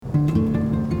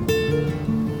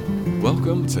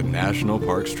Welcome to National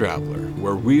Parks Traveler,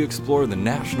 where we explore the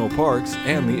national parks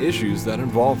and the issues that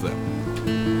involve them.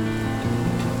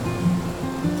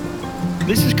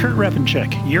 This is Kurt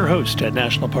Repanchek, your host at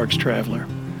National Parks Traveler.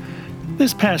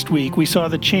 This past week, we saw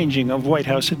the changing of White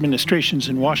House administrations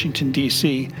in Washington,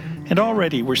 D.C., and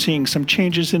already we're seeing some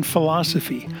changes in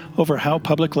philosophy over how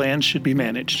public lands should be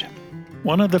managed.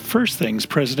 One of the first things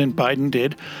President Biden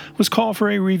did was call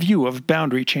for a review of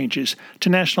boundary changes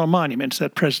to national monuments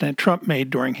that President Trump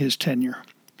made during his tenure.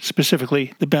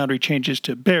 Specifically, the boundary changes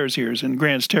to Bears Ears and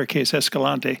Grand Staircase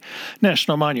Escalante,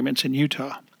 national monuments in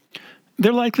Utah.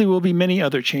 There likely will be many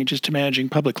other changes to managing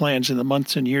public lands in the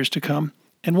months and years to come,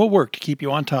 and we'll work to keep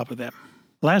you on top of them.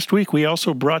 Last week, we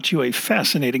also brought you a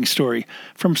fascinating story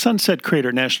from Sunset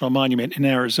Crater National Monument in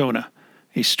Arizona.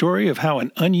 A story of how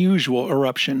an unusual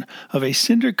eruption of a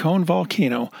cinder cone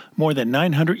volcano more than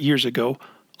 900 years ago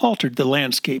altered the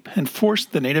landscape and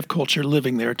forced the native culture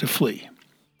living there to flee.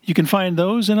 You can find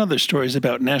those and other stories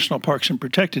about national parks and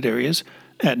protected areas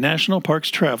at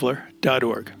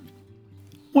nationalparkstraveler.org.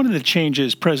 One of the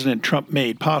changes President Trump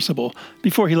made possible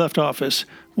before he left office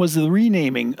was the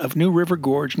renaming of New River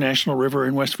Gorge National River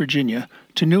in West Virginia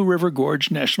to New River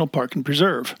Gorge National Park and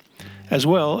Preserve, as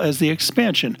well as the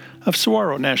expansion of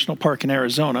Saguaro National Park in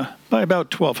Arizona by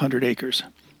about 1,200 acres.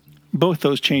 Both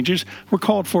those changes were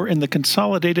called for in the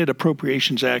Consolidated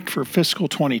Appropriations Act for fiscal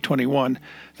 2021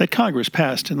 that Congress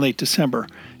passed in late December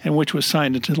and which was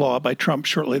signed into law by Trump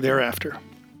shortly thereafter.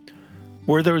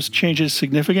 Were those changes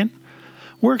significant?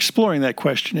 We're exploring that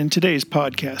question in today's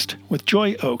podcast with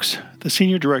Joy Oakes, the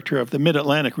Senior Director of the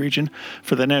Mid-Atlantic region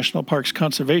for the National Parks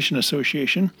Conservation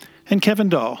Association, and Kevin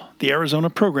Dahl, the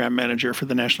Arizona Program Manager for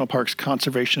the National Parks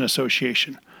Conservation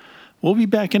Association. We'll be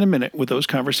back in a minute with those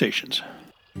conversations.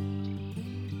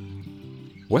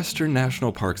 Western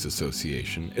National Parks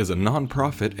Association is a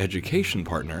nonprofit education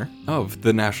partner of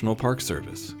the National Park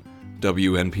Service.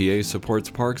 WNPA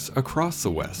supports parks across the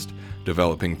West,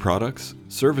 developing products,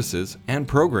 services, and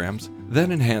programs that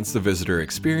enhance the visitor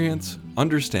experience,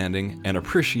 understanding, and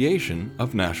appreciation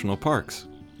of national parks.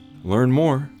 Learn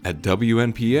more at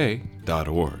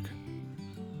WNPA.org.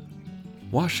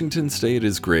 Washington State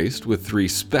is graced with 3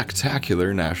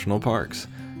 spectacular national parks,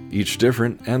 each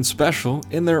different and special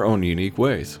in their own unique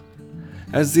ways.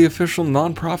 As the official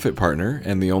nonprofit partner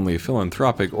and the only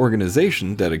philanthropic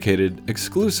organization dedicated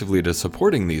exclusively to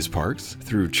supporting these parks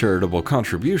through charitable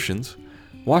contributions,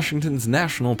 Washington's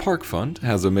National Park Fund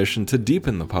has a mission to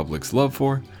deepen the public's love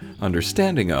for,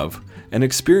 understanding of, and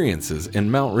experiences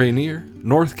in Mount Rainier,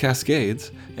 North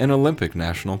Cascades, and Olympic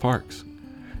National Parks.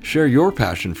 Share your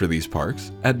passion for these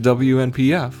parks at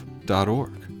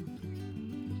WNPF.org.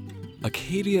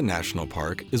 Acadia National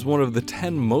Park is one of the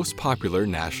 10 most popular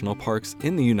national parks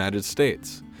in the United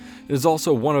States. It is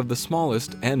also one of the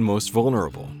smallest and most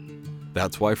vulnerable.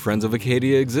 That's why Friends of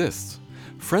Acadia exists.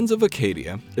 Friends of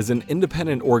Acadia is an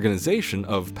independent organization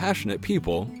of passionate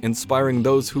people inspiring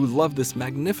those who love this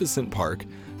magnificent park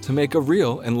to make a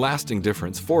real and lasting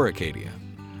difference for Acadia.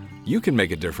 You can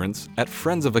make a difference at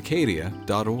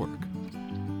friendsofacadia.org.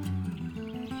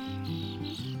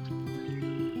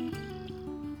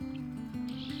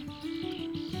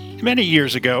 Many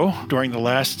years ago, during the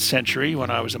last century, when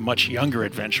I was a much younger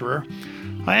adventurer,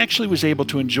 I actually was able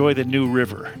to enjoy the New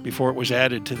River before it was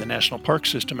added to the National Park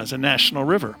System as a national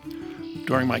river.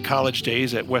 During my college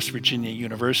days at West Virginia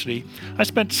University, I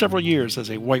spent several years as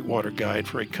a whitewater guide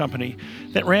for a company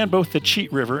that ran both the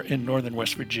Cheat River in northern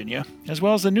West Virginia, as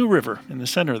well as the New River in the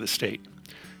center of the state.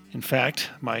 In fact,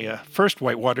 my first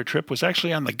whitewater trip was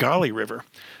actually on the Gauley River,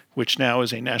 which now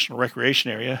is a national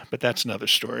recreation area, but that's another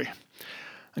story.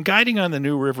 Guiding on the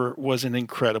New River was an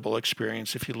incredible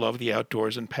experience if you love the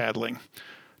outdoors and paddling.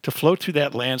 To float through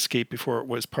that landscape before it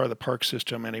was part of the park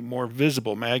system and a more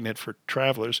visible magnet for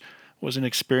travelers was an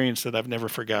experience that I've never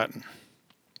forgotten.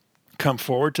 Come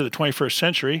forward to the 21st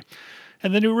century,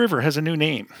 and the New River has a new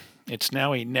name. It's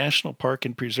now a national park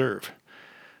and preserve.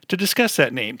 To discuss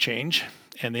that name change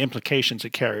and the implications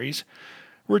it carries,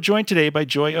 we're joined today by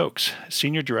Joy Oakes,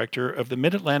 Senior Director of the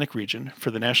Mid-Atlantic region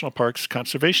for the National Parks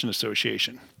Conservation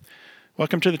Association.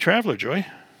 Welcome to the Traveler, Joy.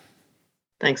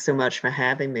 Thanks so much for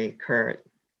having me, Kurt.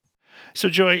 So,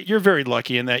 Joy, you're very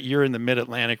lucky in that you're in the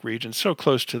Mid-Atlantic region, so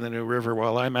close to the New River,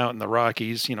 while I'm out in the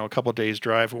Rockies, a couple days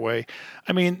drive away.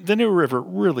 I mean, the New River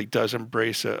really does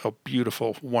embrace a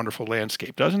beautiful, wonderful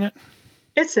landscape, doesn't it?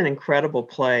 It's an incredible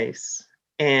place,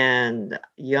 and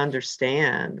you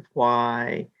understand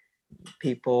why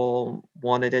people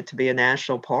wanted it to be a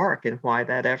national park and why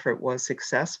that effort was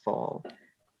successful.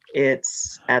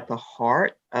 It's at the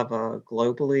heart of a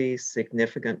globally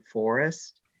significant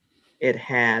forest. It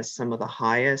has some of the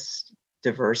highest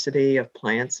diversity of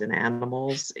plants and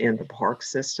animals in the park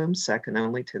system, second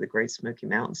only to the Great Smoky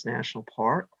Mountains National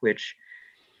Park, which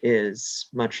is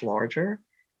much larger.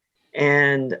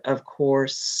 And of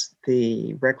course,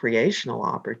 the recreational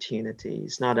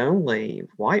opportunities, not only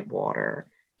whitewater,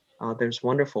 there's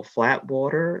wonderful flat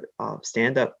water.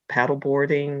 Stand-up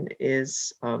paddleboarding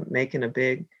is making a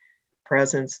big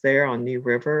presence there on New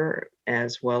River,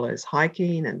 as well as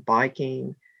hiking and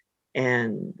biking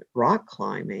and rock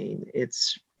climbing.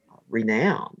 It's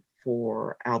renowned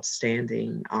for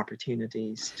outstanding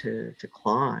opportunities to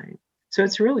climb. So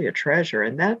it's really a treasure.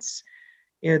 And that's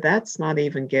not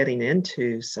even getting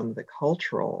into some of the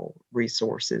cultural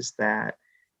resources that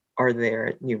are there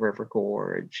at New River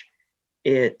Gorge.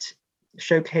 It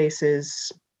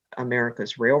showcases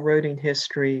America's railroading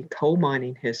history, coal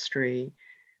mining history,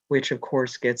 which of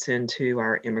course gets into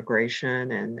our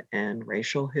immigration and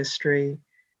racial history.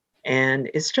 And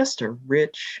it's just a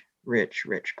rich, rich,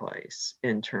 rich place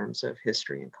in terms of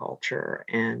history and culture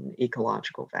and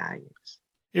ecological values.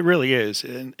 It really is.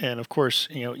 And of course,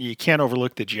 you can't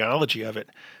overlook the geology of it.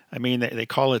 I mean, they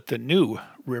call it the New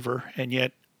River, and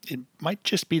yet it might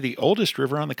just be the oldest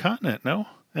river on the continent, no?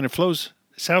 And it flows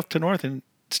south to north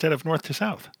instead of north to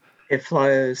south. It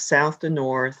flows south to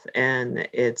north, and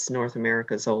it's North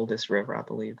America's oldest river. I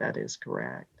believe that is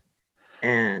correct.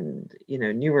 And,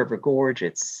 New River Gorge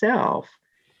itself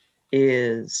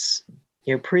is,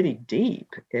 pretty deep.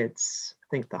 It's, I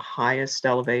think the highest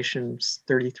elevation's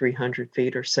 3,300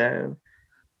 feet or so.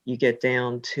 You get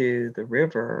down to the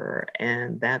river,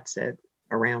 and that's at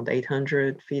around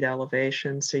 800 feet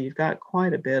elevation. So you've got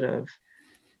quite a bit of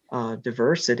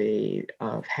diversity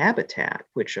of habitat,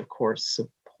 which of course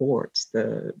supports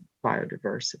the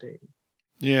biodiversity.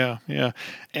 Yeah, yeah.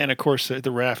 And of course,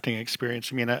 the rafting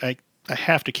experience. I mean, I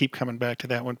have to keep coming back to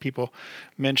that when people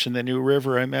mention the New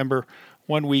River. I remember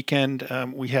one weekend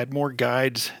we had more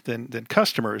guides than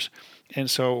customers. And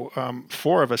so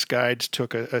 4 of us guides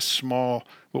took a small,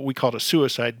 what we called a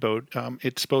suicide boat.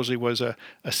 It supposedly was a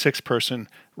 6-person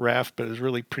raft, but it was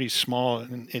really pretty small,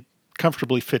 and it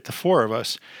comfortably fit the 4 of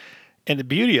us. And the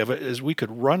beauty of it is we could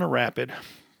run a rapid,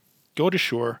 go to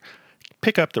shore,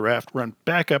 pick up the raft, run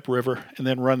back up river, and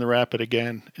then run the rapid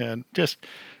again. And just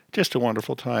a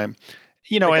wonderful time.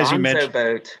 The As you Gonzo mentioned,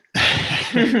 boat.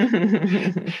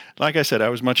 like I said, I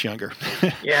was much younger.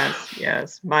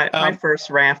 Yes. My first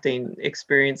rafting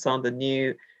experience on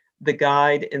the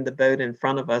guide in the boat in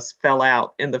front of us fell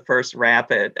out in the first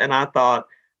rapid, and I thought,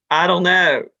 I don't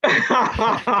know.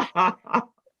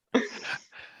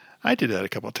 I did that a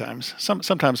couple of times,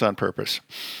 sometimes on purpose.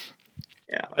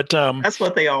 Yeah, but that's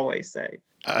what they always say.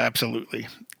 Absolutely.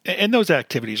 And those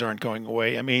activities aren't going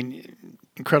away. I mean,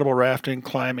 incredible rafting,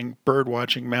 climbing, bird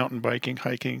watching, mountain biking,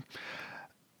 hiking.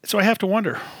 So I have to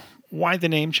wonder, why the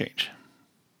name change?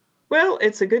 Well,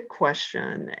 it's a good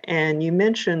question. And you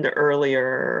mentioned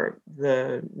earlier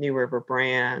the New River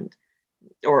brand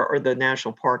or the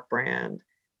National Park brand.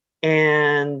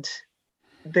 And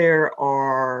there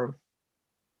are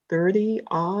 30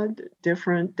 odd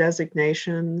different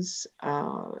designations.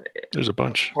 There's a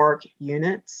bunch. Park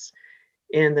units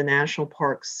in the national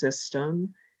park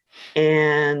system.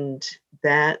 And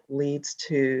that leads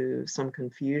to some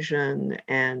confusion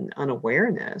and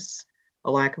unawareness,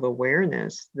 a lack of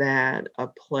awareness that a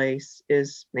place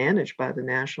is managed by the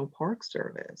National Park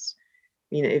Service.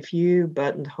 If you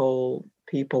buttonhole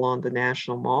people on the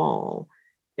National Mall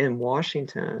in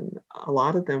Washington, a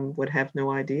lot of them would have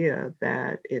no idea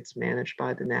that it's managed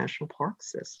by the National Park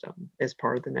System as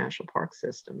part of the National Park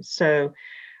System. So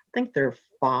I think there are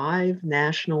 5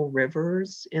 national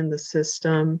rivers in the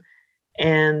system,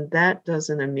 and that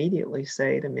doesn't immediately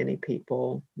say to many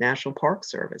people, National Park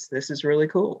Service. This is really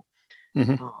cool.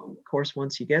 Mm-hmm. Of course,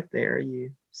 once you get there,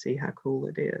 you see how cool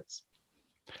it is.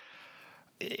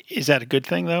 Is that a good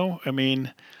thing, though? I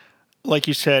mean, like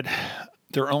you said,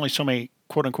 there are only so many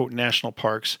quote unquote national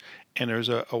parks, and there's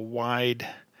a wide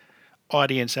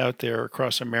audience out there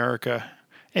across America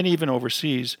and even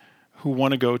overseas who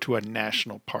want to go to a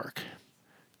national park,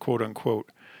 quote unquote.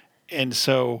 And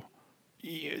so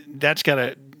that's got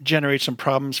to generate some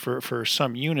problems for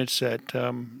some units that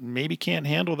maybe can't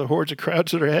handle the hordes of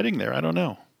crowds that are heading there. I don't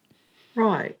know.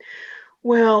 Right.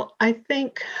 Well, I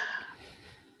think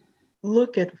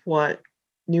look at what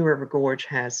New River Gorge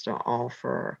has to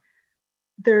offer.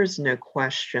 There's no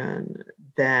question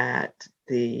that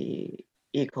the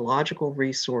ecological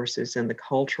resources and the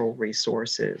cultural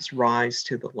resources rise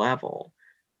to the level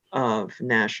of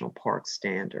national park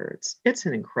standards. It's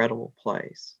an incredible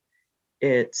place.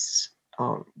 It's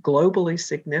globally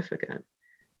significant.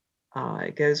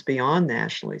 It goes beyond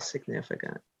nationally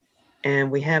significant.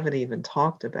 And we haven't even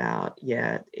talked about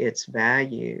yet its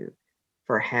value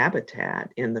for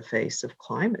habitat in the face of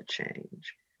climate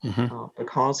change. Hmm.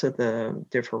 Because of the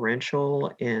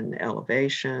differential in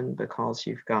elevation, because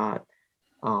you've got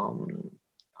um,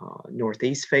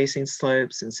 northeast facing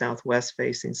slopes and southwest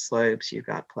facing slopes, you've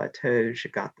got plateaus,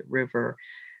 you've got the river.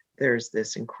 There's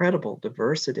this incredible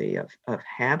diversity of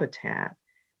habitat.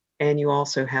 And you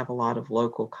also have a lot of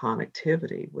local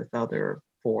connectivity with other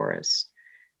forests.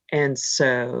 And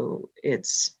so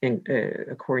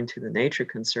according to the Nature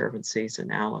Conservancy's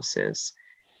analysis,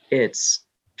 it's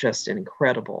just an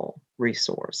incredible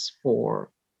resource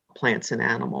for plants and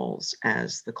animals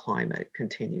as the climate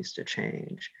continues to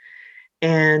change.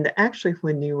 And actually,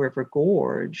 when New River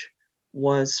Gorge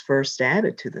was first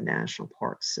added to the national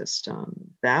park system,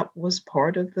 that was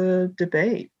part of the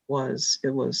debate.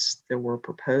 There were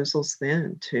proposals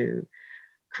then to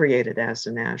create it as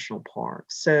a national park.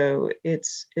 So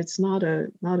it's not a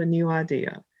new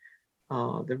idea.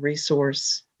 The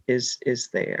resource is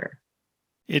there.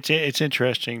 It's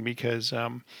interesting because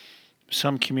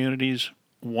some communities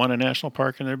want a national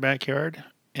park in their backyard,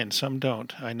 and some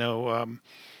don't. I know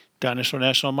Dinosaur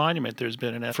National Monument. There's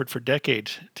been an effort for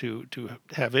decades to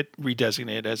have it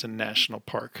redesignated as a national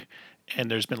park, and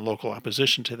there's been local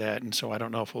opposition to that. And so I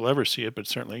don't know if we'll ever see it, but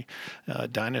certainly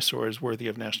Dinosaur is worthy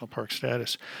of national park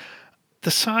status.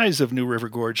 The size of New River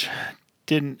Gorge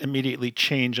didn't immediately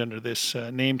change under this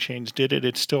name change, did it?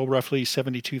 It's still roughly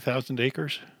 72,000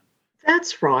 acres.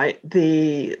 That's right.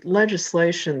 The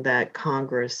legislation that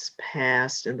Congress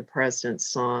passed and the president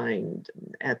signed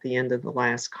at the end of the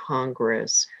last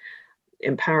Congress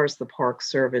empowers the Park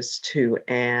Service to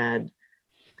add,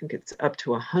 I think it's up to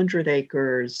 100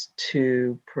 acres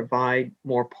to provide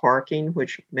more parking,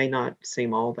 which may not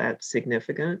seem all that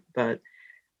significant, but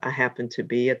I happened to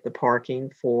be at the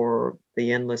parking for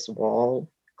the Endless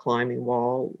Wall, climbing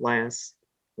wall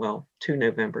well, 2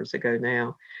 Novembers ago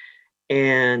now.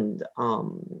 And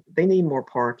they need more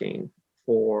parking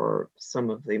for some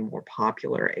of the more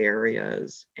popular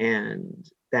areas, and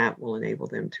that will enable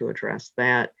them to address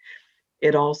that.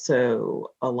 It also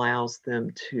allows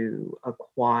them to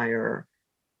acquire,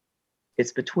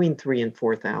 it's between 3 and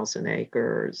 4,000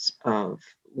 acres of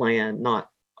land not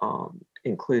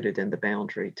included in the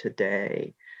boundary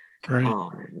today.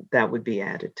 Right. That would be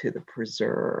added to the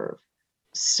preserve.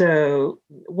 So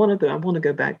I want to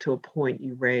go back to a point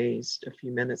you raised a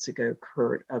few minutes ago,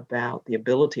 Kurt, about the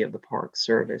ability of the Park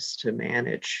Service to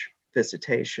manage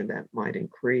visitation that might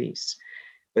increase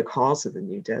because of the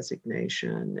new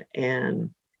designation. And,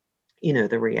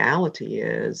 the reality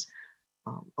is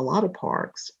a lot of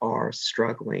parks are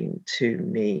struggling to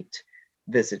meet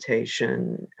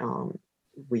visitation. A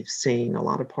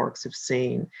lot of parks have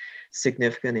seen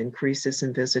significant increases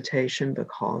in visitation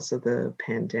because of the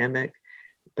pandemic.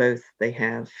 Both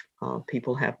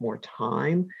people have more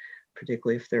time,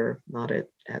 particularly if they're not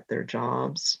at their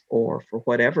jobs or for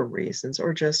whatever reasons,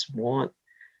 or just want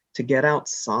to get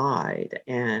outside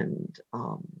and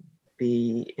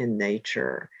be in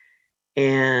nature.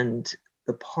 And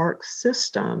the park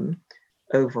system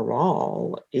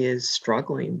overall is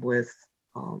struggling with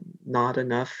not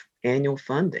enough annual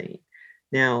funding.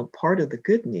 Now, part of the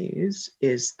good news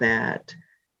is that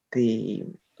the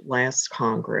last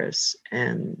Congress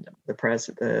and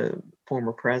the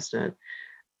former president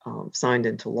signed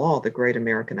into law the Great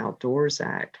American Outdoors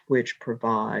Act, which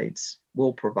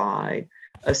will provide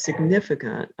a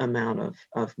significant amount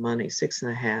of money,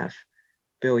 $6.5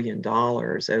 billion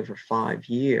over 5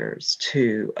 years,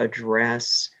 to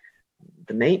address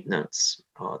the maintenance,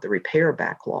 the repair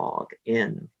backlog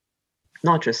in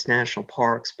not just national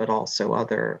parks, but also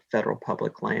other federal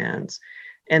public lands.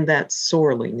 And that's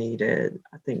sorely needed.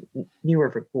 I think New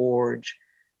River Gorge,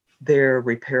 their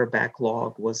repair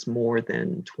backlog was more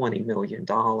than $20 million.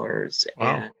 Wow.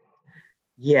 And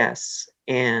yes,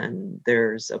 and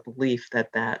there's a belief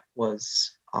that that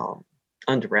was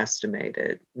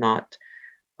underestimated, not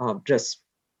just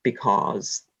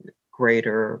because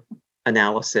greater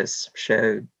analysis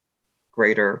showed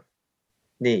greater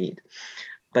need,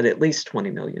 but at least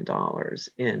 $20 million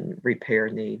in repair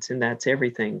needs. And that's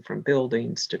everything from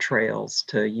buildings to trails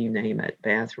to, you name it,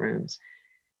 bathrooms.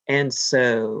 And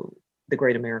so the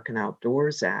Great American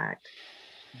Outdoors Act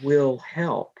will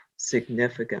help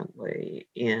significantly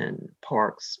in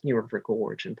parks, New River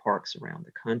Gorge and parks around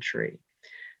the country.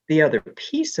 The other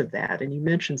piece of that, and you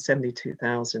mentioned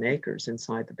 72,000 acres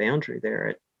inside the boundary there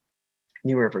at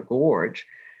New River Gorge,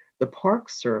 the Park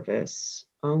Service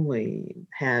only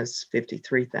has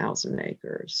 53,000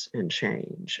 acres and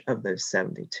change of those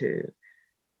 72.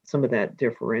 some of that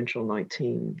differential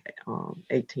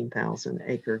 18,000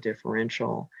 acre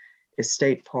differential is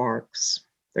state parks.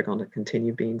 They're going to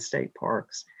continue being state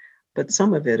parks, but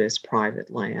some of it is private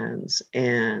lands.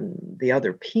 And the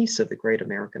other piece of the Great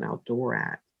American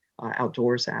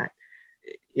Outdoors Act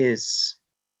is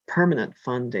permanent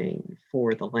funding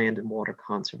for the Land and Water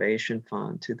Conservation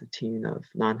Fund to the tune of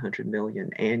 $900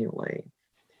 million annually,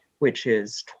 which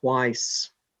is twice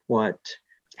what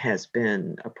has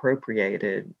been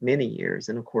appropriated many years,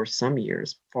 and of course some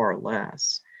years far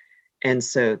less. And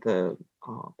so the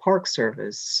Park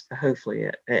Service, hopefully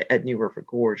at New River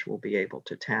Gorge, will be able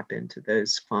to tap into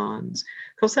those funds,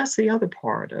 because that's the other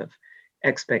part of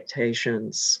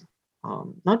expectations,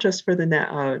 not just for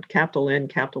the capital N,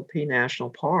 capital P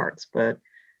national parks, but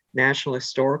national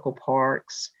historical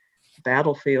parks,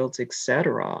 battlefields,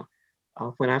 etc.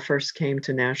 When I first came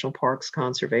to National Parks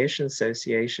Conservation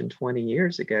Association 20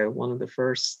 years ago, one of the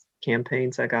first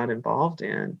campaigns I got involved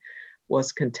in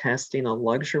was contesting a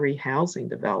luxury housing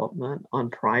development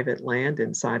on private land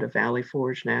inside of Valley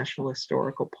Forge National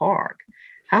Historical Park.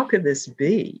 How could this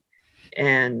be?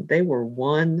 And they were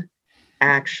one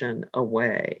action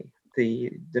away.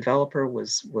 The developer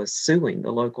was suing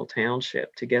the local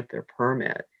township to get their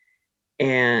permit.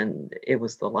 And it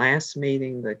was the last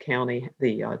meeting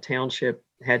the township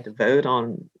had to vote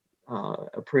on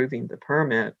approving the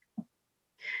permit.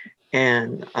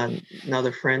 And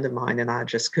another friend of mine and I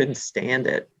just couldn't stand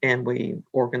it. And we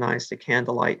organized a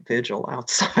candlelight vigil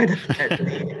outside of that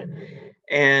meeting.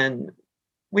 And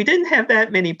we didn't have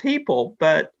that many people,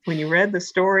 but when you read the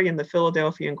story in the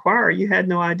Philadelphia Inquirer, you had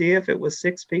no idea if it was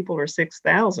 6 people or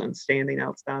 6,000 standing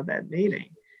outside that meeting.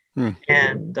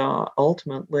 And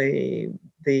ultimately,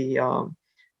 the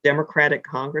Democratic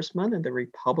congressman and the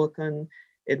Republican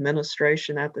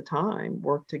administration at the time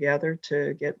worked together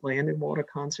to get land and water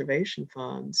conservation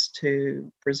funds to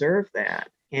preserve that.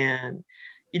 And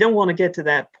you don't want to get to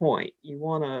that point. You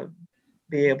want to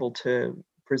be able to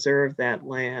preserve that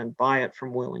land, buy it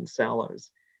from willing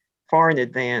sellers far in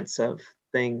advance of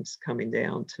things coming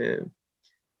down to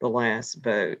the last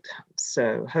vote.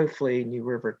 So hopefully New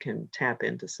River can tap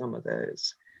into some of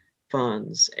those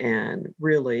funds and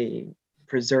really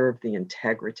preserve the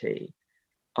integrity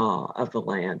of the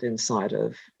land inside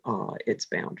of its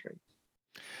boundary.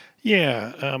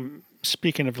 Yeah.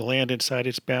 Speaking of the land inside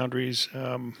its boundaries,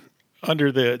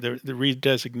 under the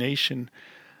redesignation,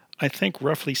 I think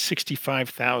roughly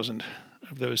 65,000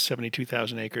 of those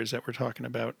 72,000 acres that we're talking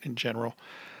about in general,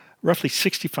 roughly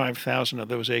 65,000 of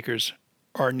those acres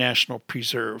are national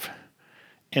preserve,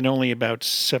 and only about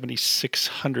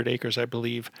 7,600 acres, I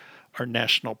believe, are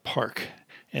national park.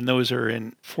 And those are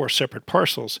in 4 separate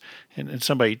parcels. And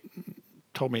somebody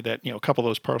told me that, a couple of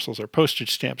those parcels are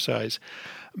postage stamp size.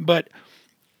 But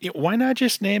why not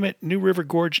just name it New River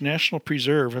Gorge National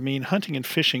Preserve? I mean, hunting and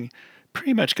fishing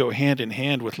pretty much go hand in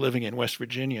hand with living in West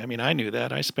Virginia. I mean, I knew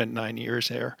that. I spent 9 years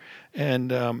there.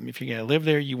 And if you're going to live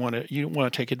there, you want to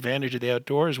take advantage of the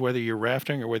outdoors, whether you're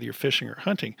rafting or whether you're fishing or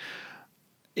hunting.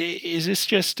 Is this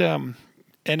just an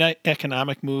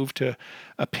economic move to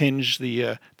appinge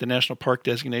the national park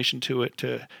designation to it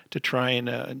to try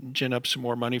and gin up some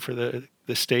more money for the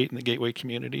state and the gateway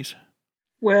communities?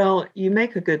 Well, you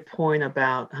make a good point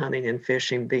about hunting and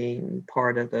fishing being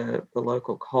part of the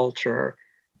local culture.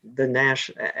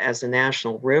 As a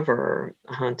national river,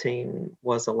 hunting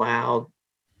was allowed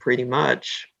pretty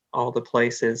much all the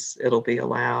places it'll be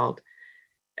allowed.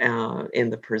 In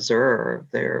the preserve,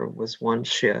 there was one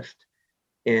shift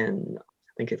I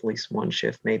think at least one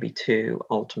shift, maybe 2.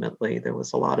 Ultimately, there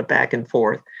was a lot of back and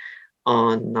forth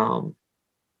on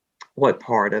what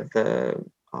part of the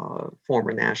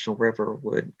former national river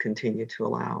would continue to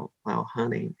allow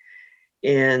hunting.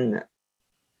 In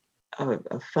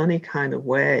a funny kind of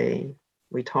way,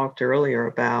 we talked earlier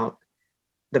about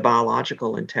the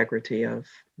biological integrity of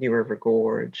New River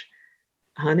Gorge.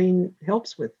 Hunting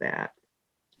helps with that.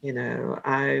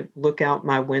 I look out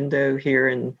my window here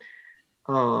in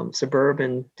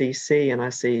suburban DC and I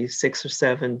see 6 or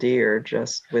 7 deer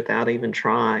just without even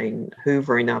trying,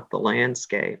 hoovering up the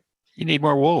landscape. You need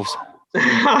more wolves.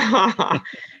 I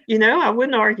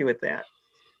wouldn't argue with that.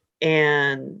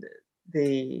 And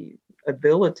the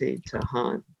ability to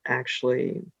hunt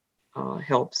actually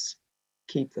helps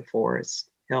keep the forest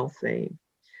healthy.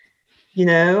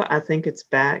 I think it's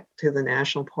back to the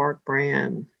national park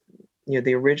brand.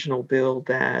 The original bill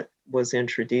that was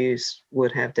introduced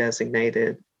would have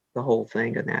designated the whole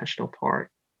thing a national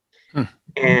park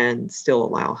and still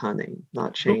allow hunting,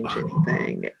 not change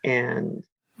anything. And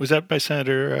was that by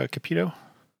Senator Capito?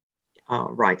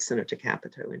 Right, Senator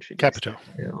Capito introduced Capito.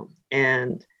 that bill.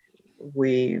 And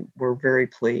we were very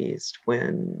pleased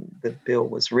when the bill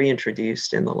was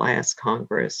reintroduced in the last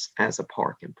Congress as a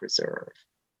park and preserve.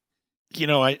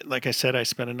 Like I said, I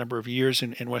spent a number of years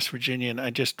in West Virginia, and I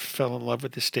just fell in love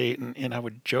with the state. And I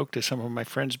would joke to some of my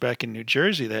friends back in New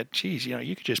Jersey that, geez,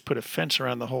 you could just put a fence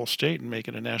around the whole state and make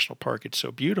it a national park. It's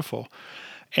so beautiful.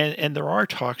 And there are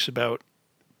talks about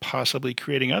possibly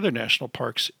creating other national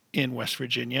parks in West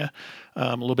Virginia.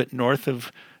 A little bit north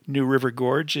of New River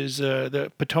Gorge is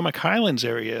the Potomac Highlands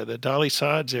area, the Dolly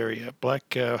Sods area,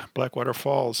 Blackwater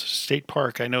Falls State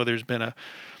Park. I know there's been a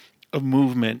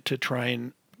movement to try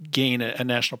and gain a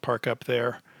national park up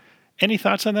there. Any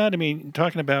thoughts on that? I mean,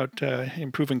 talking about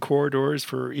improving corridors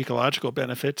for ecological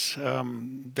benefits,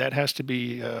 that has to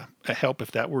be a help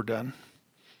if that were done.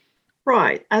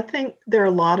 Right. I think there are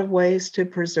a lot of ways to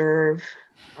preserve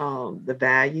the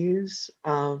values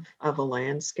of a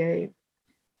landscape.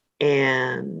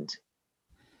 And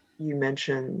you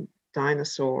mentioned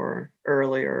dinosaur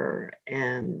earlier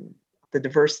and the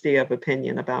diversity of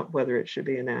opinion about whether it should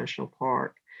be a national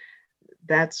park.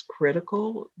 That's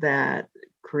critical, that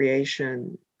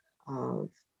creation of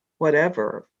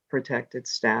whatever protected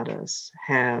status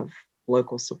have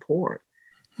local support,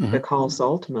 because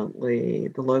ultimately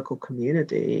the local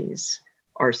communities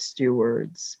are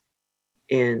stewards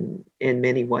in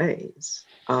many ways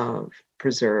of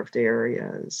preserved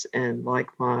areas. And like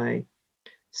my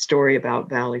story about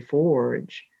Valley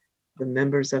Forge, the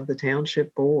members of the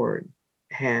township board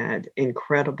had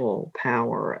incredible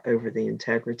power over the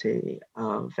integrity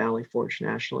of Valley Forge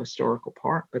National Historical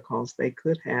Park because they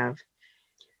could have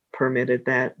permitted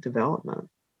that development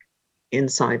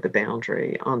inside the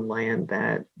boundary on land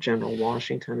that General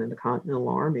Washington and the Continental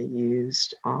Army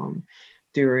used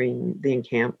during the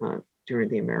encampment during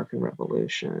the American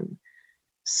Revolution.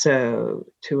 So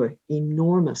to an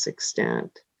enormous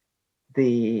extent,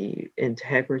 the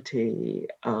integrity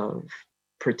of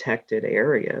protected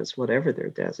areas, whatever their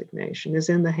designation, is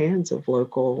in the hands of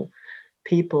local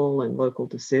people and local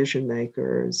decision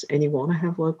makers, and you want to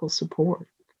have local support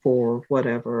for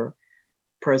whatever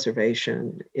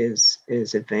preservation is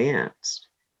advanced.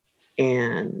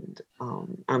 And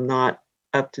I'm not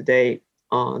up to date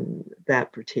on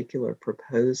that particular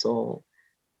proposal,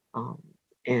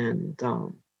 and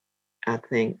I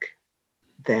think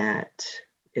that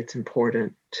it's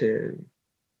important to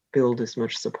build as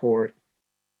much support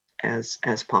as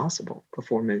possible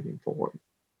before moving forward.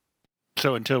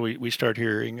 So until we start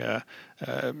hearing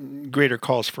greater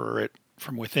calls for it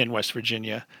from within West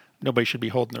Virginia, nobody should be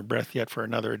holding their breath yet for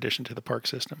another addition to the park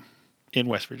system in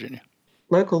West Virginia.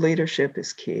 Local leadership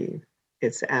is key.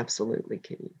 It's absolutely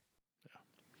key.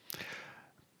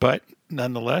 But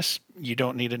nonetheless, you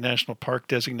don't need a national park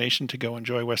designation to go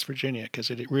enjoy West Virginia,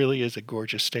 because it really is a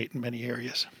gorgeous state in many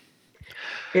areas.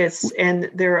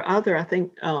 And there are other, I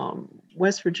think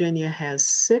West Virginia has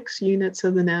 6 units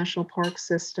of the national park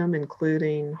system,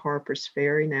 including Harpers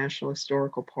Ferry National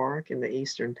Historical Park in the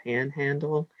Eastern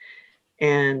Panhandle.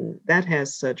 And that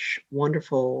has such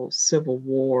wonderful Civil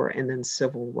War and then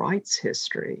civil rights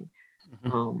history.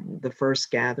 The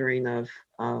first gathering of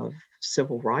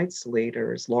civil rights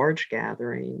leaders, large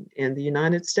gathering in the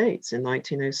United States in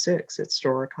 1906 at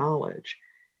Storer College.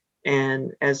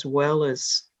 And as well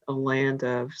as a land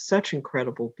of such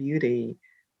incredible beauty,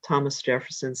 Thomas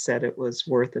Jefferson said it was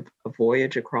worth a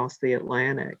voyage across the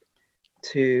Atlantic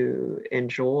to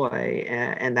enjoy.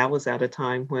 And that was at a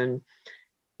time when,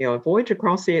 a voyage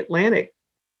across the Atlantic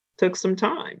took some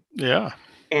time. Yeah.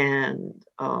 And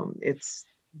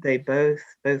they both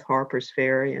Harpers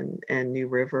Ferry and New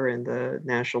River and the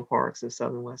national parks of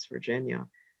Southern West Virginia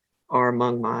are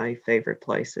among my favorite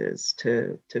places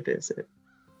to visit.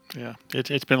 Yeah,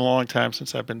 it's been a long time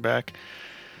since I've been back,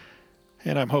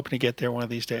 and I'm hoping to get there one of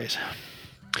these days.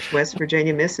 West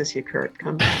Virginia misses you, Kurt.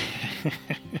 Come back.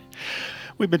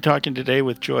 We've been talking today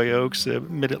with Joy Oakes, the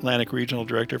Mid-Atlantic Regional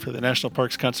Director for the National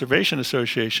Parks Conservation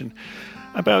Association,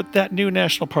 about that new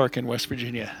national park in West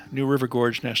Virginia, New River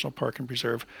Gorge National Park and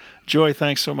Preserve. Joy,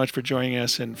 thanks so much for joining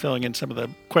us and filling in some of the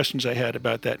questions I had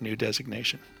about that new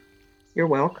designation. You're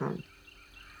welcome.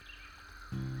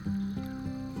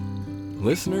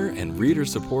 Listener and reader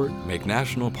support make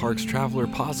National Parks Traveler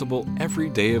possible every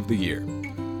day of the year.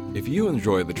 If you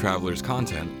enjoy the Traveler's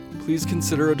content, please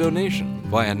consider a donation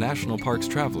via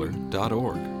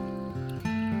nationalparkstraveler.org.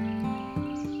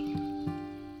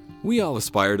 We all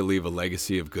aspire to leave a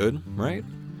legacy of good, right?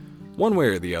 One way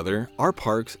or the other, our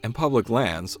parks and public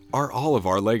lands are all of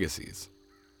our legacies.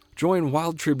 Join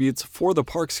Wild Tributes for the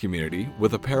Parks community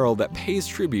with apparel that pays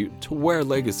tribute to where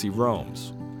legacy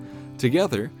roams.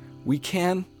 Together, we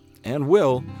can and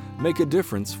will make a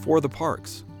difference for the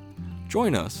parks.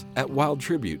 Join us at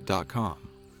wildtribute.com.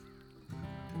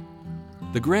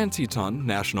 The Grand Teton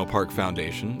National Park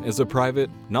Foundation is a private,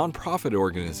 nonprofit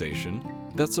organization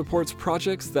that supports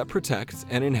projects that protect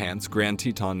and enhance Grand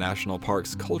Teton National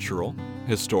Park's cultural,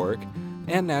 historic,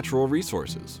 and natural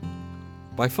resources.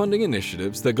 By funding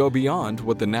initiatives that go beyond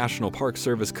what the National Park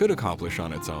Service could accomplish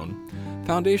on its own,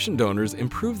 Foundation donors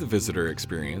improve the visitor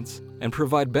experience and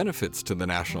provide benefits to the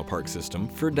National Park System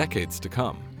for decades to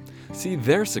come. See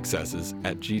their successes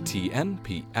at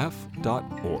gtnpf.org.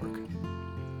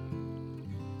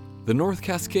 The North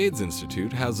Cascades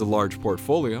Institute has a large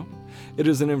portfolio. It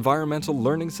is an environmental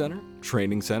learning center,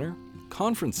 training center,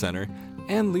 conference center,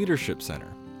 and leadership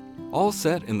center, all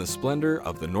set in the splendor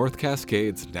of the North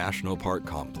Cascades National Park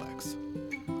Complex.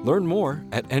 Learn more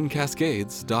at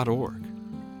ncascades.org.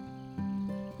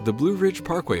 The Blue Ridge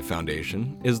Parkway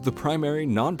Foundation is the primary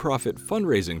nonprofit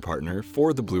fundraising partner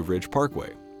for the Blue Ridge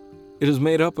Parkway. It is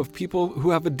made up of people who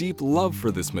have a deep love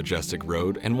for this majestic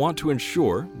road and want to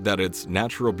ensure that its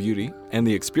natural beauty and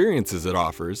the experiences it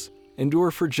offers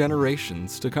endure for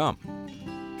generations to come.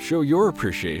 Show your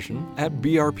appreciation at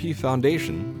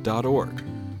brpfoundation.org.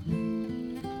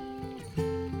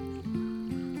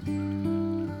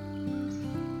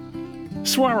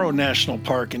 Saguaro National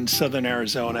Park in southern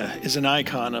Arizona is an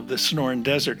icon of the Sonoran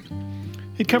Desert.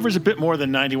 It covers a bit more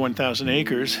than 91,000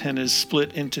 acres and is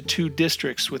split into two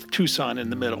districts with Tucson in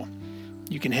the middle.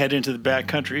 You can head into the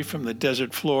backcountry from the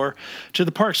desert floor to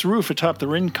the park's roof atop the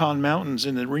Rincon Mountains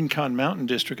in the Rincon Mountain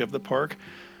District of the park,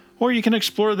 or you can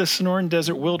explore the Sonoran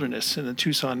Desert Wilderness in the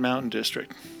Tucson Mountain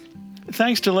District.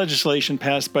 Thanks to legislation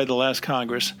passed by the last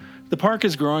Congress, the park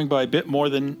is growing by a bit more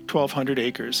than 1,200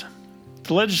 acres.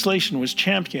 The legislation was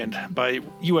championed by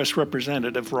U.S.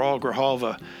 Representative Raul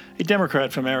Grijalva, a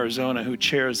Democrat from Arizona who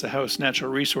chairs the House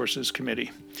Natural Resources Committee.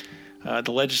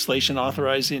 The legislation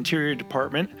authorized the Interior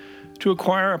Department to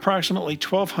acquire approximately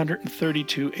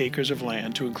 1,232 acres of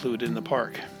land to include in the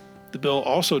park. The bill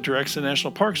also directs the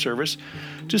National Park Service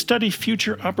to study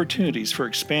future opportunities for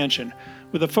expansion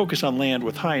with a focus on land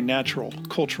with high natural,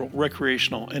 cultural,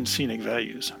 recreational, and scenic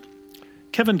values.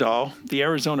 Kevin Dahl, the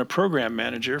Arizona Program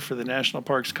Manager for the National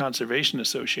Parks Conservation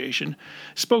Association,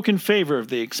 spoke in favor of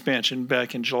the expansion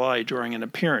back in July during an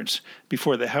appearance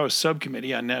before the House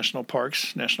Subcommittee on National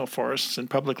Parks, National Forests, and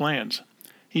Public Lands.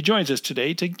 He joins us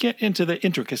today to get into the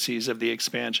intricacies of the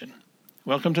expansion.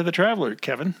 Welcome to The Traveler,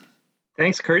 Kevin.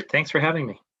 Thanks, Kurt. Thanks for having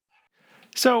me.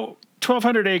 So,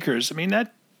 1,200 acres,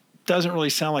 that doesn't really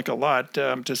sound like a lot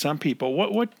to some people.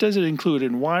 What does it include,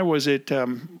 and why was it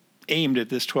aimed at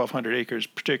this 1,200 acres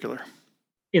in particular?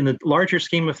 In the larger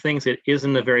scheme of things, it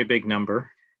isn't a very big number.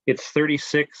 It's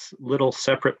 36 little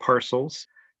separate parcels,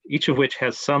 each of which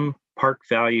has some park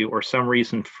value or some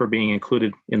reason for being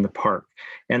included in the park.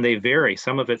 And they vary.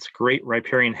 Some of it's great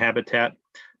riparian habitat,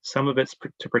 some of it's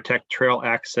to protect trail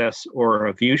access or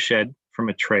a view shed from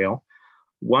a trail.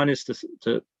 One is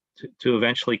to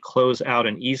eventually close out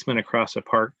an easement across a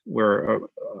park where a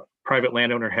private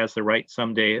landowner has the right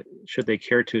someday, should they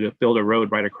care to build a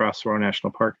road right across Saguaro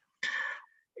National Park.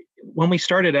 When we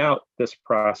started out this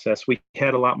process, we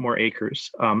had a lot more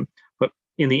acres, but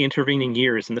in the intervening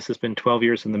years, and this has been 12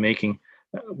 years in the making,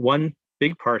 one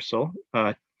big parcel,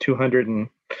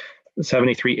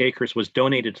 273 acres, was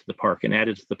donated to the park and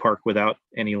added to the park without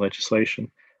any legislation.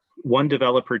 One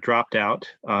developer dropped out,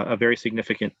 a very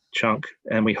significant chunk,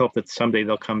 and we hope that someday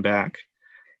they'll come back.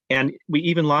 And we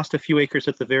even lost a few acres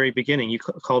at the very beginning. You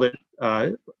called it,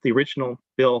 the original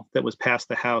bill that was passed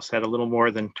the House had a little more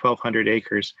than 1,200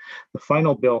 acres. The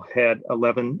final bill had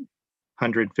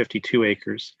 1,152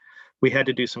 acres. We had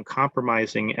to do some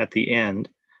compromising at the end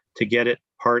to get it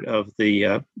part of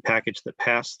the package that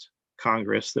passed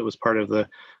Congress that was part of the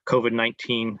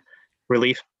COVID-19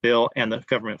 relief bill and the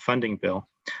government funding bill.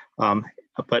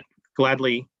 But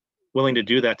gladly willing to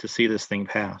do that to see this thing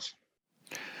pass.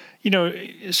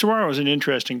 Saguaro is an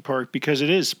interesting park because it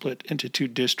is split into two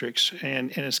districts, and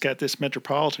it's got this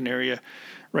metropolitan area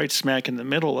right smack in the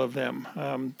middle of them.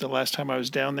 The last time I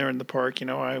was down there in the park,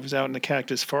 I was out in the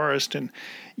cactus forest, and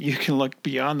you can look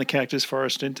beyond the cactus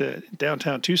forest into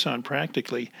downtown Tucson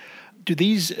practically. Do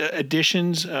these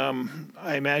additions,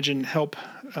 I imagine, help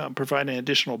provide an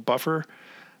additional buffer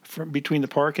between the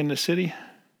park and the city?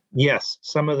 Yes,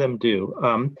 some of them do.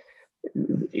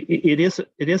 It is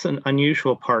an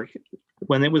unusual park.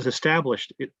 When it was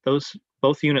established,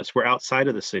 both units were outside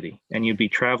of the city, and you'd be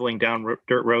traveling down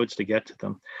dirt roads to get to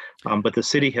them. But the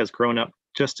city has grown up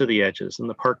just to the edges, and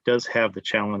the park does have the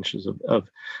challenges of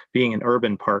being an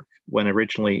urban park when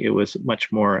originally it was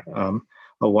much more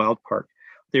a wild park.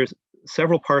 There's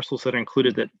several parcels that are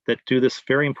included that do this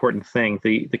very important thing.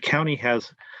 The county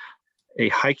has a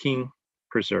hiking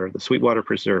preserve, the Sweetwater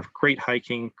Preserve. Great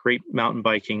hiking, great mountain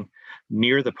biking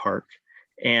near the park.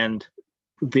 And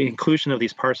the inclusion of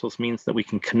these parcels means that we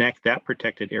can connect that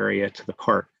protected area to the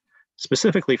park,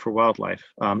 specifically for wildlife.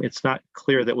 It's not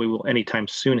clear that we will anytime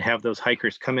soon have those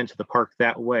hikers come into the park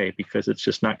that way because it's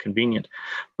just not convenient.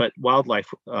 But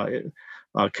wildlife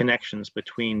connections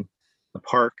between the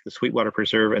park, the Sweetwater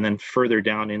Preserve, and then further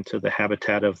down into the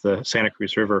habitat of the Santa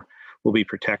Cruz River will be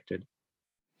protected.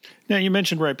 Now, you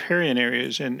mentioned riparian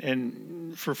areas,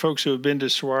 and for folks who have been to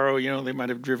Saguaro, they might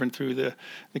have driven through the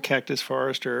cactus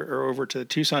forest or over to the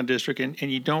Tucson district, and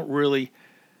you don't really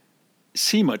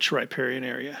see much riparian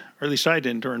area, or at least I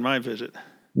didn't during my visit.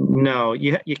 No,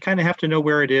 you kind of have to know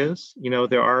where it is.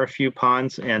 There are a few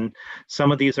ponds, and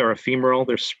some of these are ephemeral,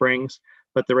 they're springs,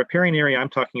 but the riparian area I'm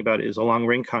talking about is along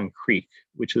Rincon Creek,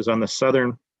 which is on the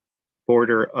southern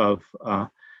border of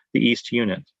the East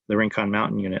Unit, the Rincon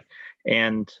Mountain Unit.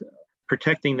 And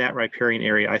protecting that riparian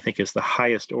area, I think, is the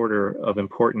highest order of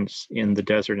importance in the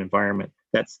desert environment.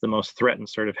 That's the most threatened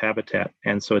sort of habitat.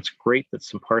 And so it's great that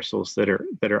some parcels that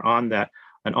are on that,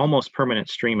 an almost permanent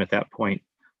stream at that point,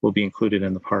 will be included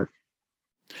in the park.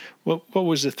 What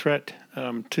was the threat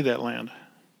to that land?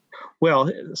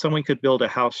 Well, someone could build a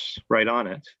house right on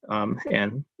it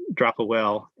and drop a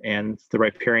well, and the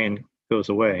riparian goes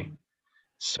away.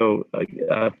 So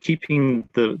keeping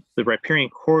the riparian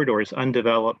corridors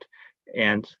undeveloped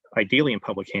and ideally in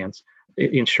public hands,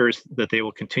 it ensures that they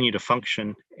will continue to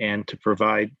function and to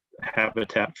provide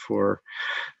habitat for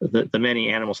the many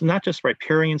animals, not just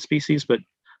riparian species, but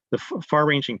the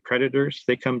far-ranging predators.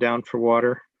 They come down for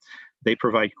water. They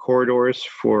provide corridors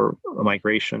for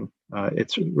migration.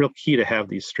 It's real key to have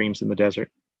these streams in the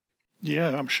desert.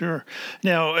 Yeah, I'm sure.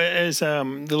 Now, as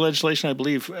the legislation, I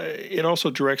believe, it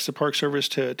also directs the Park Service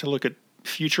to look at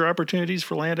future opportunities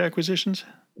for land acquisitions?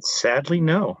 Sadly,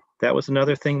 no. That was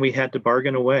another thing we had to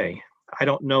bargain away. I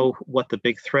don't know what the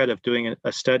big threat of doing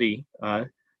a study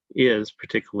is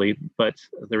particularly, but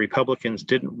the Republicans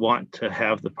didn't want to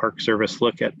have the Park Service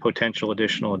look at potential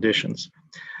additional additions.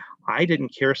 I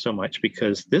didn't care so much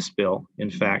because this bill, in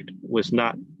fact, was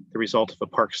not the result of a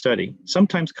park study.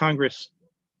 Sometimes Congress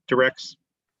directs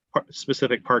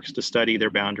specific parks to study their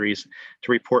boundaries,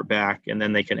 to report back, and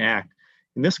then they can act.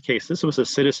 In this case, this was a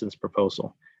citizen's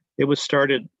proposal. It was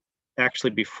started actually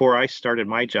before I started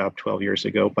my job 12 years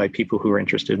ago by people who were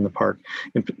interested in the park,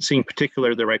 and seeing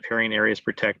particular the riparian areas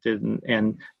protected,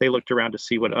 and they looked around to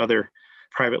see what other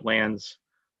private lands,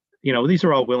 these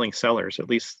are all willing sellers, at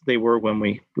least they were when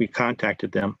we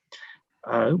contacted them,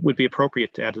 would be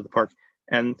appropriate to add to the park.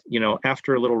 And,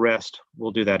 after a little rest,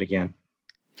 we'll do that again.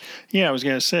 Yeah, I was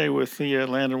going to say, with the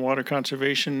Land and Water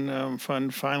Conservation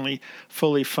Fund finally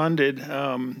fully funded,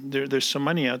 there's some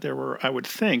money out there where I would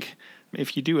think,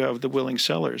 if you do have the willing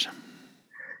sellers.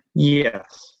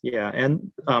 Yes, yeah.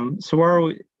 And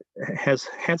Saguaro has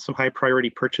had some high priority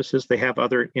purchases. They have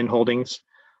other inholdings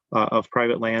of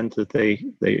private land that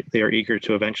they are eager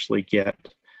to eventually get.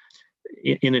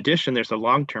 In addition, there's a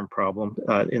long-term problem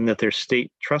in that there's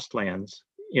state trust lands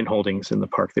in holdings in the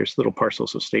park. There's little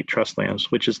parcels of state trust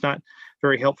lands, which is not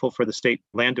very helpful for the state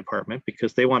land department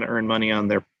because they want to earn money on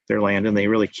their land and they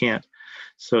really can't.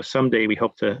 So someday we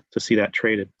hope to see that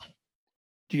traded.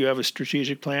 Do you have a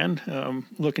strategic plan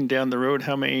looking down the road,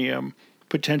 how many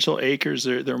potential acres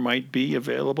there might be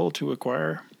available to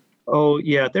acquire? Oh,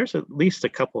 yeah, there's at least a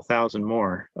couple thousand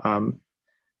more.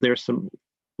 There's some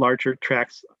larger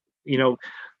tracts.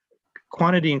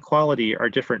 Quantity and quality are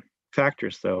different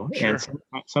factors, though, Sure.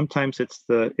 And sometimes it's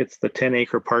the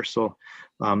 10-acre parcel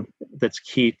that's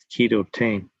key to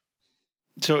obtain.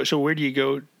 So where do you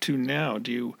go to now?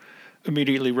 Do you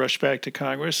immediately rush back to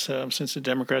Congress since the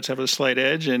Democrats have a slight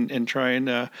edge and try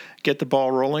and get the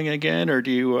ball rolling again, or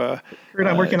do you?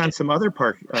 I'm working on some other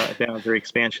park boundary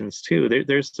expansions too.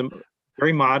 There's some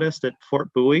very modest at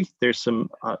Fort Bowie. There's some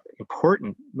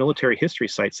important military history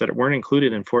sites that weren't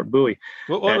included in Fort Bowie.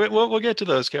 We'll get to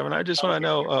those, Kevin. I just want to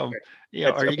know, are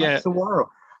you going to?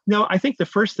 No, I think the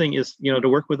first thing is, to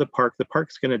work with the park. The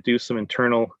park's going to do some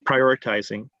internal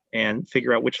prioritizing and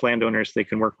figure out which landowners they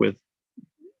can work with.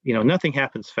 Nothing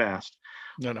happens fast.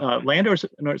 No. Landowners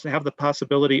have the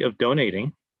possibility of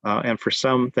donating, and for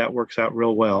some that works out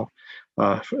real well,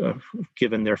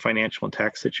 given their financial and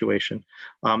tax situation.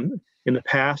 In the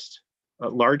past,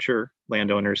 larger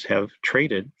landowners have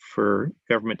traded for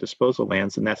government disposal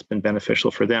lands, and that's been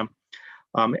beneficial for them.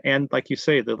 And like you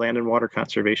say, the Land and Water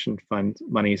Conservation Fund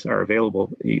monies are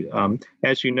available.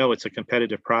 As you know, it's a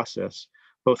competitive process,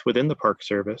 both within the Park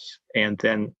Service and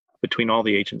then between all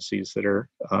the agencies that are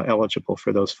eligible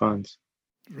for those funds.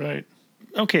 Right.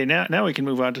 Okay, now we can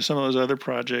move on to some of those other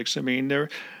projects. I mean,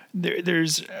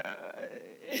 there's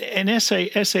an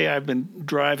essay I've been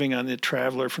driving on the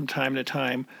Traveler from time to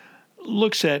time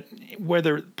looks at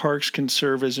whether parks can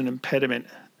serve as an impediment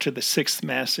to the sixth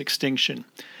mass extinction,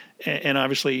 and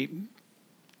obviously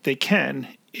they can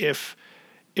if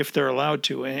they're allowed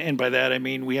to. And by that I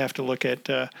mean we have to look at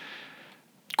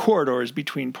corridors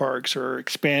between parks or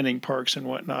expanding parks and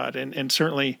whatnot. And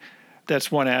certainly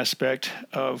that's one aspect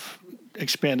of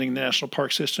expanding the national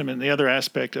park system. And the other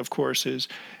aspect, of course, is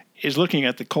looking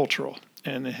at the cultural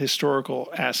and the historical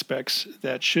aspects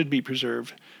that should be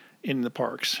preserved in the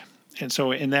parks. And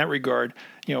so in that regard,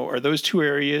 are those two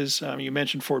areas, you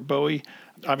mentioned Fort Bowie,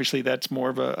 obviously that's more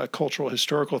of a cultural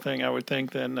historical thing, I would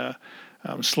think, than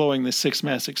slowing the sixth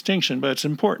mass extinction, but it's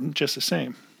important just the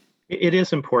same. It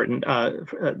is important.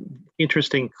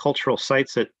 Interesting cultural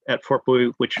sites at Fort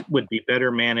Bowie, which would be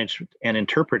better managed and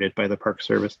interpreted by the Park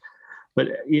Service. But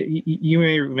you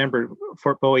may remember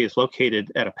Fort Bowie is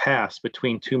located at a pass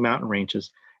between two mountain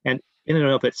ranges. And in and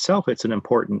of itself, it's an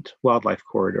important wildlife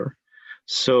corridor.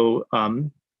 So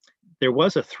there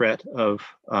was a threat of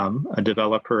a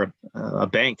developer, a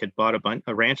bank had bought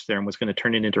a ranch there and was going to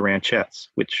turn it into ranchettes,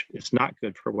 which is not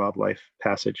good for wildlife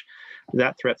passage.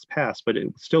 That threat's passed, but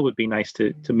it still would be nice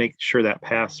to make sure that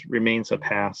pass remains a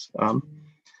pass.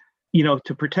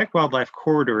 To protect wildlife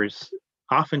corridors,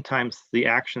 oftentimes the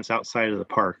actions outside of the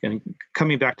park, and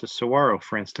coming back to Saguaro,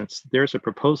 for instance, there's a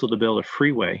proposal to build a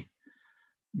freeway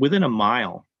within a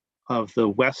mile of the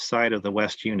west side of the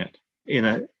West Unit in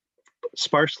a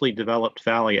sparsely developed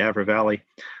valley, Avra Valley,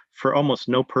 for almost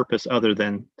no purpose other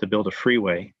than to build a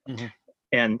freeway. Mm-hmm.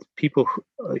 And people,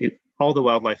 all the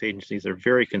wildlife agencies are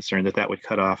very concerned that would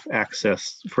cut off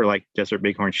access for like desert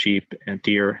bighorn sheep and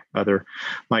deer, other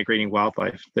migrating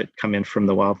wildlife that come in from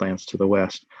the wildlands to the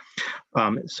west.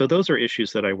 So those are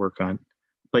issues that I work on.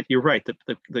 But you're right,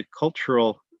 the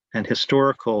cultural and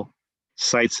historical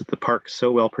sites that the park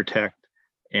so well protect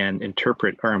and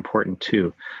interpret are important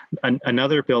too.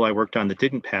 Another bill I worked on that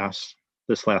didn't pass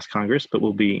this last Congress, but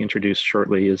will be introduced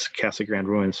shortly, is Casa Grande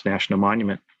Ruins National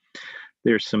Monument.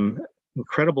 There's some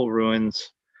incredible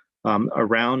ruins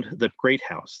around the Great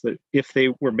House that if they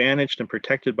were managed and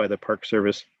protected by the Park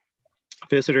Service,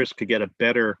 visitors could get a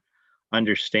better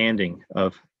understanding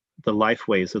of the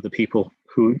lifeways of the people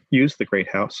who use the Great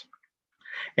House.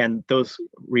 And those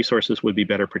resources would be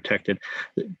better protected.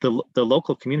 The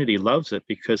local community loves it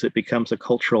because it becomes a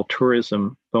cultural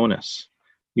tourism bonus.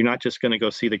 You're not just going to go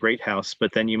see the Great House,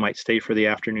 but then you might stay for the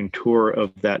afternoon tour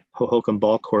of that Hohokam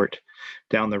Ball Court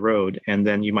down the road, and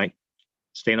then you might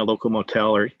stay in a local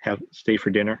motel or stay for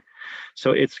dinner.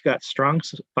 So it's got strong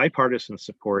bipartisan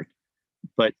support,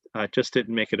 but just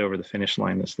didn't make it over the finish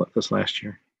line this last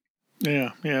year.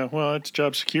 Yeah. Well, it's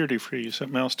job security for you,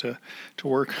 something else to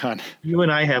work on. You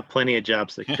and I have plenty of job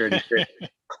security,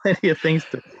 plenty of things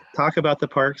to talk about the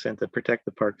parks and to protect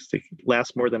the parks to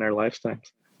last more than our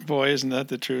lifetimes. Boy, isn't that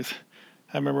the truth?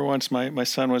 I remember once my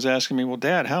son was asking me, well,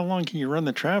 Dad, how long can you run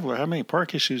the Traveler? How many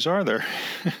park issues are there?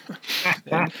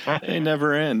 They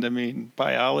never end. I mean,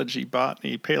 biology,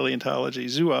 botany, paleontology,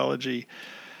 zoology.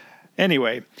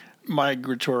 Anyway,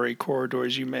 migratory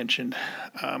corridors you mentioned,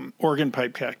 Organ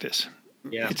pipe cactus.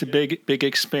 Yeah. It's a big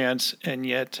expanse, and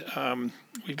yet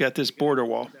we've got this border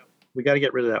wall. We got to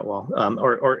get rid of that wall,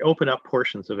 or open up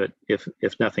portions of it,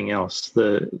 if nothing else.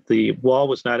 The wall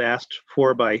was not asked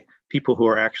for by people who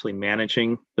are actually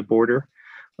managing the border,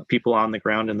 people on the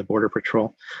ground in the Border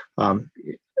Patrol,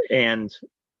 and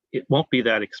it won't be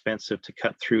that expensive to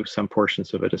cut through some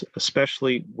portions of it,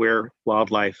 especially where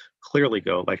wildlife clearly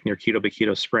go, like near Quito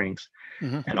Baquito Springs,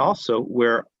 mm-hmm. and also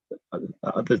where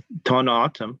the Tohono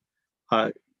O'odham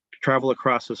travel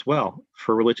across as well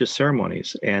for religious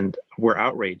ceremonies, and we're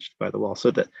outraged by the wall.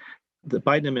 So that the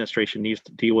Biden administration needs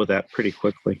to deal with that pretty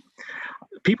quickly.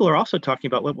 People are also talking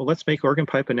about, well, let's make Organ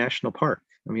Pipe a national park.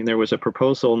 I mean, there was a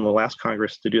proposal in the last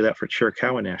Congress to do that for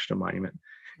Chiricahua National Monument.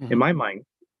 Mm-hmm. In my mind,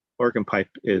 Organ Pipe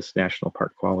is national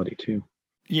park quality too.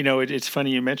 It's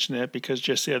funny you mentioned that, because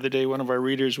just the other day, one of our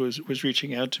readers was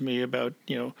reaching out to me about,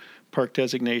 park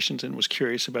designations, and was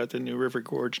curious about the new River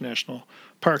Gorge National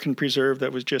Park and Preserve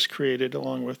that was just created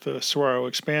along with the Saguaro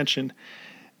expansion.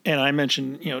 And I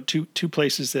mentioned, two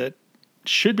places that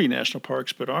should be national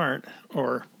parks but aren't,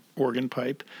 or Organ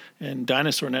Pipe and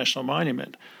Dinosaur National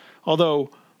Monument. Although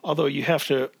you have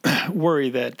to worry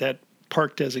that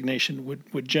park designation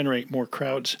would generate more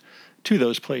crowds to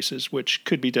those places, which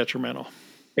could be detrimental.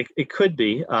 It could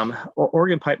be.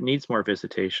 Organ Pipe needs more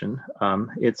visitation.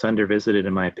 It's undervisited,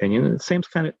 in my opinion. And the same's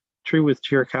kind of true with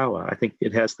Chiricahua. I think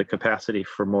it has the capacity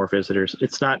for more visitors.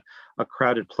 It's not a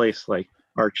crowded place like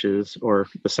arches or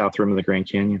the south rim of the Grand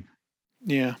Canyon.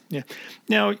 Yeah.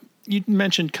 Now, you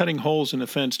mentioned cutting holes in the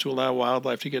fence to allow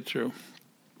wildlife to get through.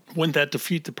 Wouldn't that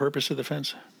defeat the purpose of the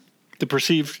fence? The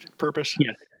perceived purpose?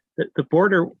 Yeah. The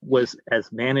border was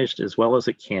as managed as well as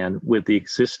it can with the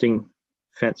existing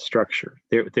fence structure.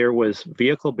 There was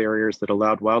vehicle barriers that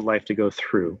allowed wildlife to go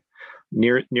through.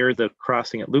 Near the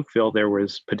crossing at Lukeville, there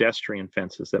was pedestrian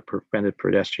fences that prevented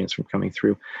pedestrians from coming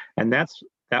through. And that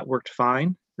worked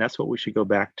fine. That's what we should go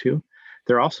back to.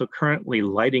 They're also currently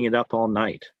lighting it up all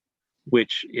night,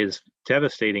 which is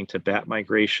devastating to bat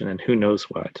migration and who knows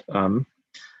what.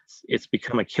 It's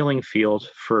become a killing field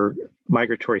for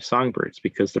migratory songbirds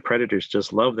because the predators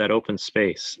just love that open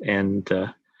space, and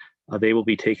they will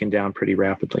be taken down pretty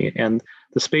rapidly. And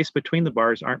the space between the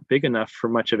bars aren't big enough for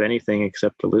much of anything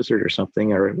except a lizard or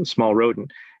something, or a small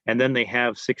rodent. And then they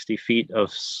have 60 feet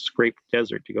of scraped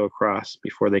desert to go across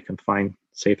before they can find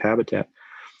safe habitat.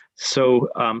 So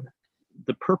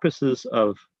the purposes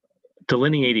of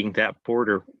delineating that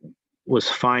border was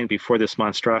fine before this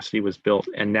monstrosity was built,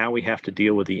 and now we have to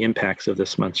deal with the impacts of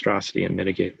this monstrosity and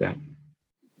mitigate that.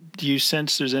 Do you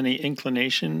sense there's any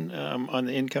inclination on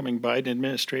the incoming Biden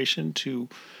administration to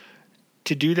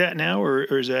do that now, or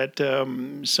is that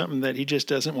something that he just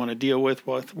doesn't want to deal with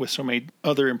so many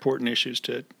other important issues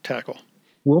to tackle?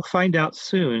 We'll find out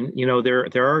soon.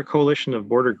 There are a coalition of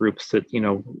border groups that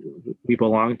we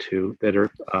belong to that are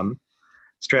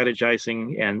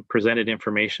strategizing and presented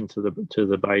information to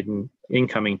the Biden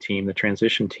incoming team, the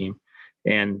transition team.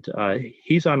 And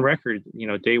he's on record,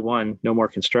 day one, no more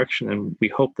construction. And we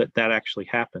hope that actually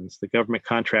happens. The government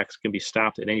contracts can be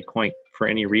stopped at any point for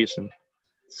any reason.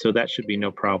 So that should be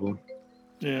no problem.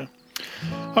 Yeah.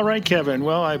 All right, Kevin.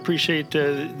 Well, I appreciate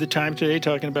the time today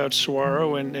talking about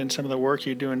saguaro and some of the work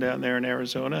you're doing down there in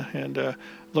Arizona, and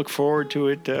look forward to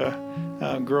it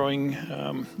growing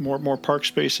more park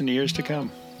space in the years to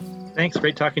come. Thanks.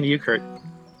 Great talking to you, Kurt.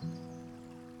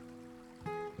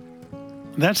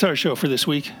 That's our show for this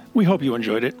week. We hope you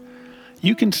enjoyed it.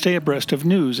 You can stay abreast of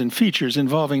news and features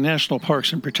involving national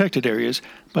parks and protected areas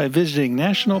by visiting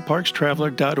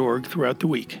nationalparkstraveler.org throughout the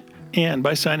week, and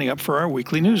by signing up for our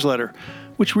weekly newsletter,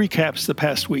 which recaps the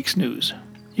past week's news.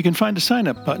 You can find a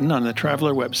sign-up button on the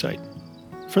Traveler website.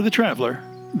 For The Traveler,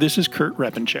 this is Kurt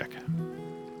Repanshek.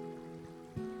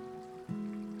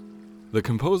 The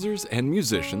composers and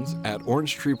musicians at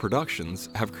Orange Tree Productions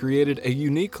have created a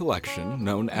unique collection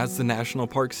known as the National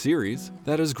Park Series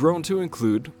that has grown to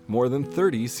include more than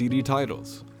 30 CD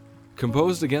titles.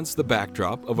 Composed against the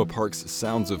backdrop of a park's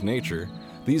sounds of nature,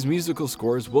 these musical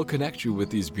scores will connect you with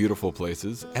these beautiful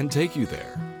places and take you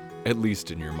there, at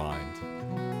least in your mind.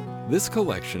 This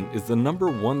collection is the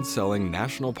 #1 selling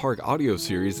National Park audio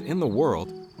series in the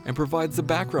world and provides the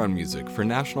background music for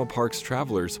National Parks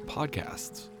Travelers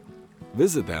podcasts.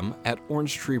 Visit them at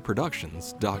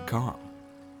orangetreeproductions.com.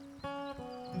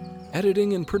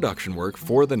 Editing and production work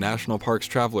for the National Parks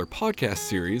Traveler podcast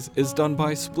series is done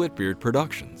by Splitbeard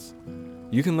Productions.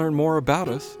 You can learn more about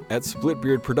us at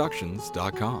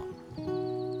splitbeardproductions.com.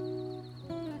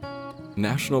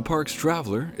 National Parks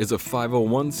Traveler is a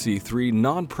 501c3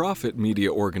 nonprofit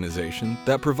media organization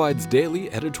that provides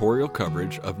daily editorial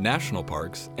coverage of national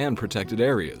parks and protected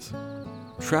areas.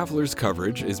 Traveler's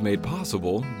coverage is made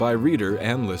possible by reader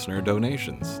and listener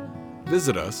donations.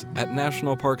 Visit us at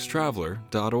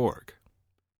nationalparkstraveler.org.